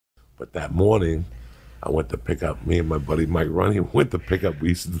But that morning, I went to pick up, me and my buddy Mike Ronnie went to pick up, we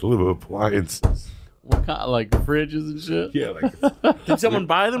used to deliver appliances. What kind of, like fridges and shit? Yeah, like. Did someone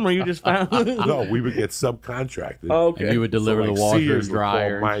buy them or you just found them? No, we would get subcontracted. Oh, okay. And you would deliver So, the washer and Sears would call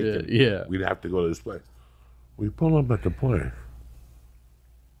dryer Mike and shit. Yeah. We'd have to go to this place. We pull up at the place.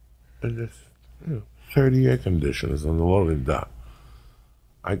 And there's 30 air conditioners on the loading dock.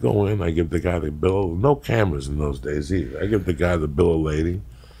 I go in, I give the guy the bill. No cameras in those days either. I give the guy the bill of lading.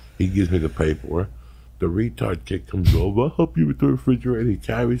 He gives me the paperwork. The retard kid comes over. I'll help you with the refrigerator. He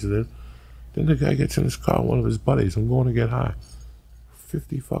carries it in. Then the guy gets in his car, one of his buddies. I'm going to get high.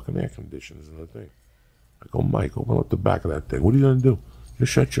 50 fucking air conditioners in the thing. I go, Mike, open up the back of that thing. What are you going to do?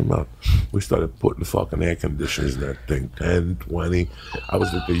 Just shut your mouth. We started putting fucking air conditioners in that thing. 10, 20. I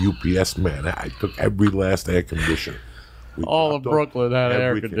was like the UPS man. I took every last air conditioner. All of Brooklyn had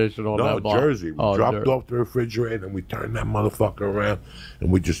air conditioning on that block. No, Jersey. We dropped off the refrigerator and we turned that motherfucker around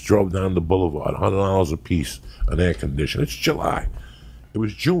and we just drove down the boulevard. $100 a piece, an air conditioner. It's July. It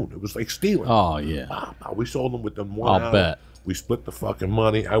was June. It was like stealing. Oh, yeah. We sold them within 1 hour. I'll bet. We split the fucking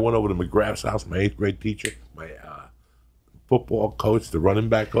money. I went over to McGrath's house, my 8th grade teacher, my football coach, the running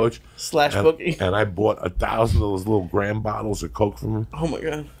back coach. Slash bookie. And I bought 1,000 of those little gram bottles of Coke from him. Oh, my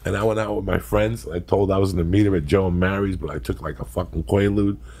God. And I went out with my friends. I told I was going to meet him at Joe and Mary's, but I took like a fucking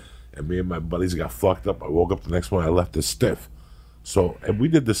Quaalude. And me and my buddies got fucked up. I woke up the next morning, I left it stiff. So, and we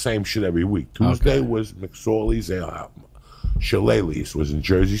did the same shit every week. Tuesday was McSorley's Shillelagh's was in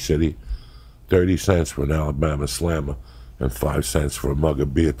Jersey City, 30 cents for an Alabama Slammer, and 5 cents for a mug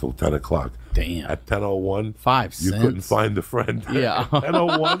of beer till 10 o'clock. Damn. At 10:01, 5 you cents. couldn't find a friend. Yeah. At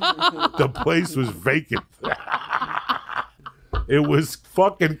 10:01, the place was vacant. It was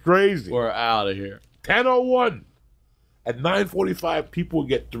fucking crazy. We're out of here. 10:01. At 9:45, people would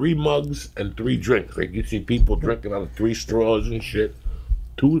get 3 mugs and 3 drinks. Like you see people drinking out of 3 straws and shit.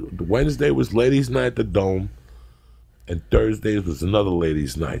 Wednesday was ladies' night at the Dome, and Thursdays was another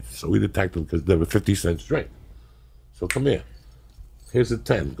ladies' night. So we detected them because they were 50 cents drink. So come here. Here's a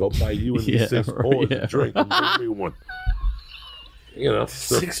 10. Go buy you and me 6 oars a drink and bring me one. You know,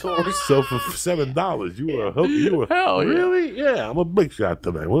 so, 6 oars. So for $7, you were a hooker. You were Hell yeah. really? Yeah, I'm a big shot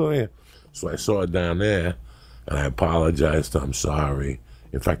tonight. Well, yeah. So I saw her down there, and I apologized to her. I'm sorry.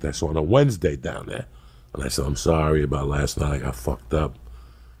 In fact, I saw her on a Wednesday down there, and I said, I'm sorry about last night. I got fucked up.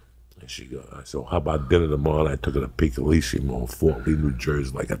 And she goes, I said, how about dinner tomorrow? And I took her to Piccolissimo in Fort Lee, New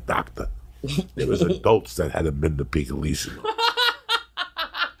Jersey, like a doctor. There was adults that hadn't been to Piccolissimo.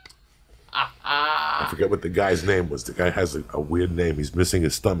 I forget what the guy's name was. The guy has a weird name. He's missing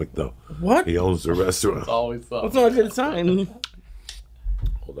his stomach, though. What? He owns the restaurant. It's always something. That's not a good sign.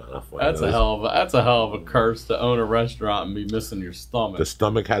 Hold on, I'll find That's out. a hell of a curse to own a restaurant and be missing your stomach. The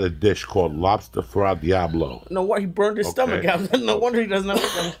stomach had a dish called lobster fra diablo. No wonder he burned his stomach out. No wonder he doesn't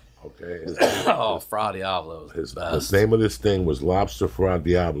have it. Okay. Oh, Fra Diablo is the best. The name of this thing was lobster fra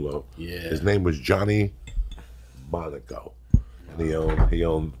diablo. Yeah. His name was Johnny Monaco. And he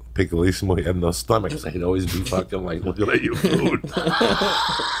owned Piccolissimo. He had no stomach, so he'd always be fucking like looking at your food.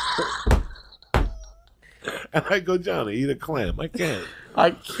 And I go, Johnny, eat a clam. I can't.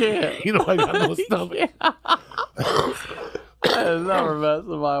 You know, I got no stomach. I never met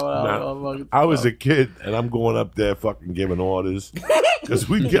somebody when I was a kid, and I'm going up there fucking giving orders. Because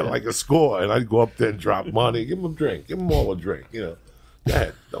we'd get like a score, and I'd go up there and drop money. Give them a drink. Give them all a drink. You know, go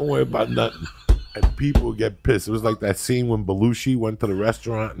ahead. Don't worry about nothing. And people would get pissed. It was like that scene when Belushi went to the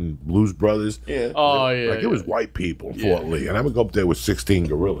restaurant and Blues Brothers. Yeah. Oh, yeah. Like, it was white people in Fort Lee. And I would go up there with 16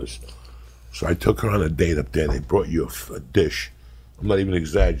 gorillas. So I took her on a date up there. They brought you a dish. I'm not even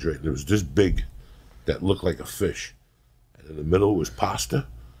exaggerating. It was this big that looked like a fish. And in the middle was pasta.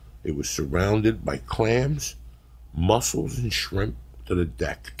 It was surrounded by clams, mussels, and shrimp to the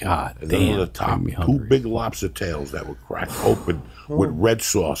deck. God and damn. then on the top, made me 2 hungry. big lobster tails that were cracked open with red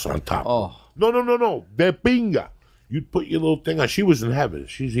sauce on top. Oh. No. De pinga. You'd put your little thing on. She was in heaven.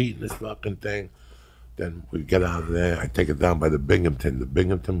 She's eating this fucking thing. Then we get out of there. I take it down by the Binghamton. The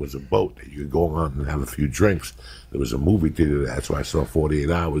Binghamton was a boat that you could go on and have a few drinks. There was a movie theater there. That's why I saw 48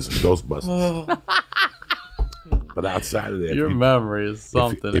 Hours and Ghostbusters. But outside of there, Your memory is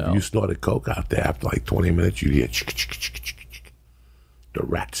something if else. you snorted coke out there after like 20 minutes, you'd hear the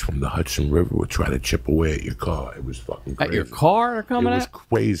rats from the Hudson River would try to chip away at your car. It was fucking crazy. At your car are coming It was at?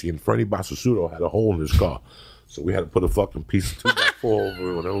 crazy. And Freddie Bassasudo had a hole in his car. So we had to put a fucking piece of 2x4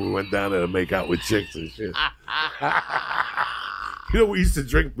 over it whenever we went down there to make out with chicks and shit. You know, we used to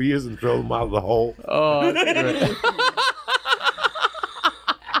drink beers and throw them out of the hole. Oh, that's great.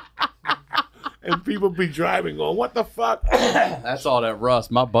 and people be driving going, what the fuck? That's all that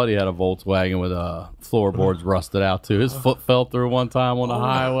rust. My buddy had a Volkswagen with floorboards rusted out too. His foot fell through one time on the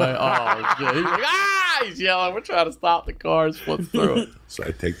highway. Oh shit! He's like, ah! He's yelling. We're trying to stop the car. His foot's through it. So I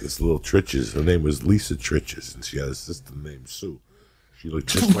take this little Tritches. Her name was Lisa Tritches, and she had a sister named Sue. She looked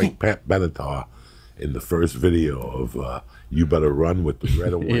just like Pat Benetar in the first video of You Better Run with the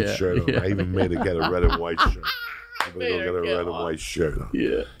red and white shirt on. I even made her get a red and white shirt. I'm gonna go get a red and white shirt on.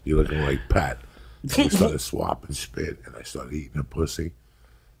 Yeah. You're looking like Pat. And we started swapping spit, and I started eating her pussy.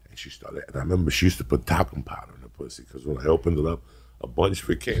 And she started, and I remember she used to put talcum powder in her pussy, because when I opened it up, a bunch of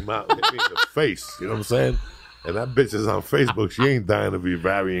it came out and hit me in the face. You know what I'm saying? And that bitch is on Facebook. She ain't dying of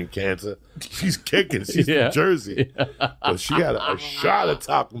ovarian cancer. She's kicking. She's from Jersey. But she had a shot of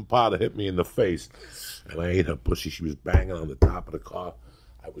talcum powder hit me in the face. And I ate her pussy. She was banging on the top of the car.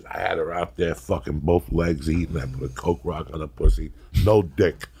 I had her out there fucking both legs eating. I put a Coke rock on her pussy. No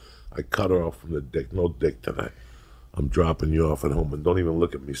dick. I cut her off from the dick. No dick tonight. I'm dropping you off at home, and don't even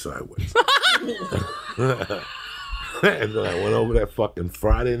look at me sideways. And then I went over that fucking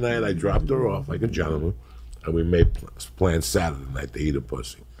Friday night. I dropped her off like a gentleman, and we made plans Saturday night to eat a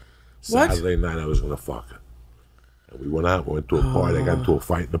pussy. Saturday night I was gonna fuck her, and we went out. We went to a party. I got into a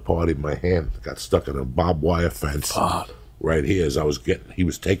fight in the party. My hand got stuck in a barbed wire fence right here. As I was he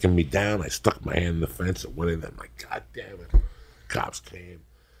was taking me down. I stuck my hand in the fence and went in. I'm like, God damn it! Cops came.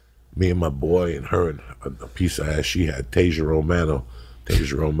 Me and my boy and her and a piece of ass she had, Tasia Romano.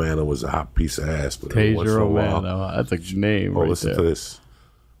 Tasia Romano was a hot piece of ass. But Tasia Romano, that's a name right listen there. to this.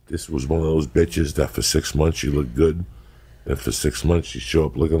 This was one of those bitches that for 6 months she looked good, and for 6 months she show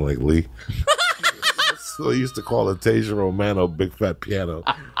up looking like Lee. So I used to call her Tasia Romano Big Fat Piano,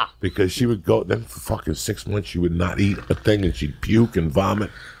 because she would go, then for fucking 6 months she would not eat a thing, and she'd puke and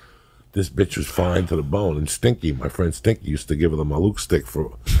vomit. This bitch was fine to the bone. And Stinky, my friend Stinky, used to give her the Maluk stick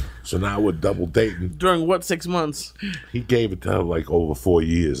for. So now we're double dating. During what 6 months? He gave it to her like over 4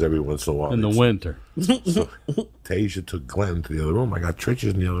 years, every once in a while. In the winter. So Tasia took Glenn to the other room. I got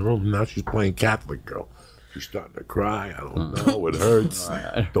Tritches in the other room. And now she's playing Catholic girl. She's starting to cry. I don't know. It hurts.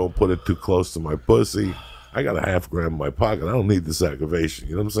 Don't put it too close to my pussy. I got a $1/2 in my pocket. I don't need this aggravation.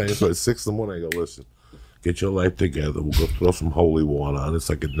 You know what I'm saying? So at 6 in the morning, I go, listen. Get your life together. We'll go throw some holy water on it. It's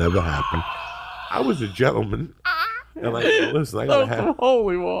like it never happened. I was a gentleman. And I go, listen, I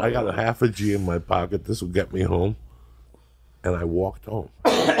got a half a G in my pocket. This will get me home. And I walked home.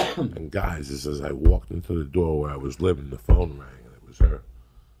 And guys, as I walked into the door where I was living, the phone rang, and it was her.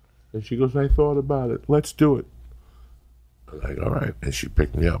 And she goes, I thought about it. Let's do it. And I go, all right. And she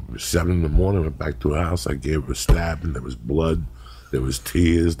picked me up. It was 7 in the morning. Went back to her house. I gave her a stab, and there was blood. There was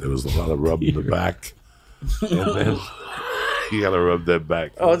tears. There was a lot of rubbing the back. And then you gotta rub that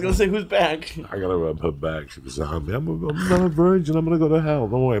back. I was gonna say, who's back? I gotta rub her back. She was on me. I'm not a virgin. I'm gonna go to hell.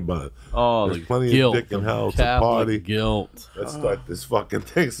 Don't worry about it. Oh, there's the plenty guilt, of dick in hell. It's a Catholic party. Guilt. Let's start this fucking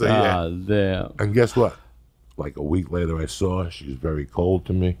thing. So yeah. Damn. And guess what? Like a week later, I saw her. She was very cold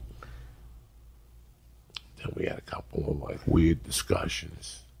to me. Then we had a couple of like weird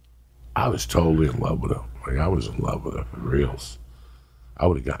discussions. I was totally in love with her. Like I was in love with her for reals. I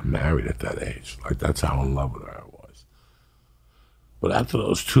would have gotten married at that age. Like, that's how in love with her I was. But after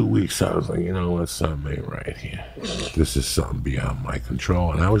those 2 weeks, I was like, you know what, something ain't right here. This is something beyond my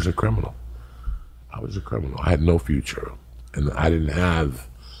control. And I was a criminal. I had no future. And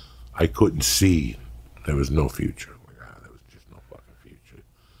I couldn't see there was no future. Like, there was just no fucking future.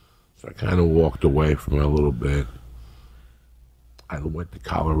 So I kind of walked away from her a little bit. I went to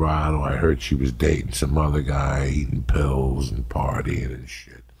Colorado. I heard she was dating some other guy, eating pills and partying and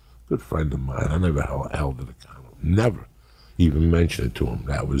shit. Good friend of mine. I never held it accountable. Never even mentioned it to him.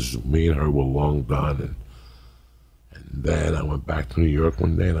 That was, me and her were long done. And then I went back to New York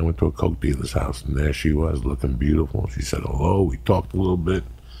one day, and I went to a coke dealer's house, and there she was, looking beautiful. She said hello. We talked a little bit,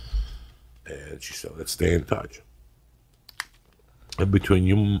 and she said, let's stay in touch. And between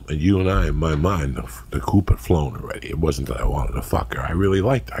you and I, in my mind, the coop had flown already. It wasn't that I wanted to fuck her. I really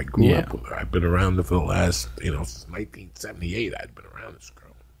liked her. I grew up with her. I've been around her for the last, since 1978, I'd been around this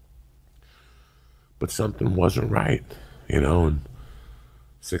girl. But something wasn't right, and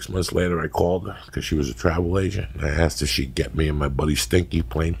 6 months later I called her because she was a travel agent. And I asked her if she'd get me and my buddy Stinky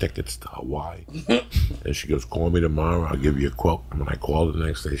plane tickets to Hawaii. And she goes, call me tomorrow. I'll give you a quote. And when I called her the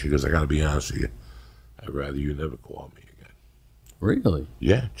next day, she goes, I got to be honest with you. I'd rather you never call me. Really?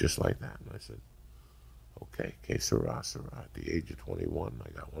 Yeah, just like that. And I said, okay, que sera, sera. At the age of 21, I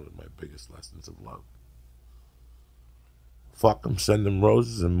got one of my biggest lessons of love. Fuck them, send them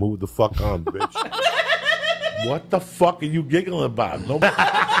roses, and move the fuck on, bitch. What the fuck are you giggling about? Nobody.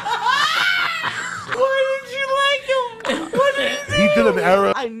 Why did you like him? What is He did an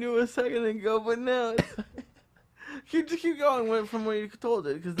error. I knew a second ago, but now just keep going from where you told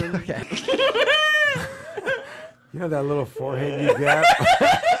it, because then. You know that little forehead you got?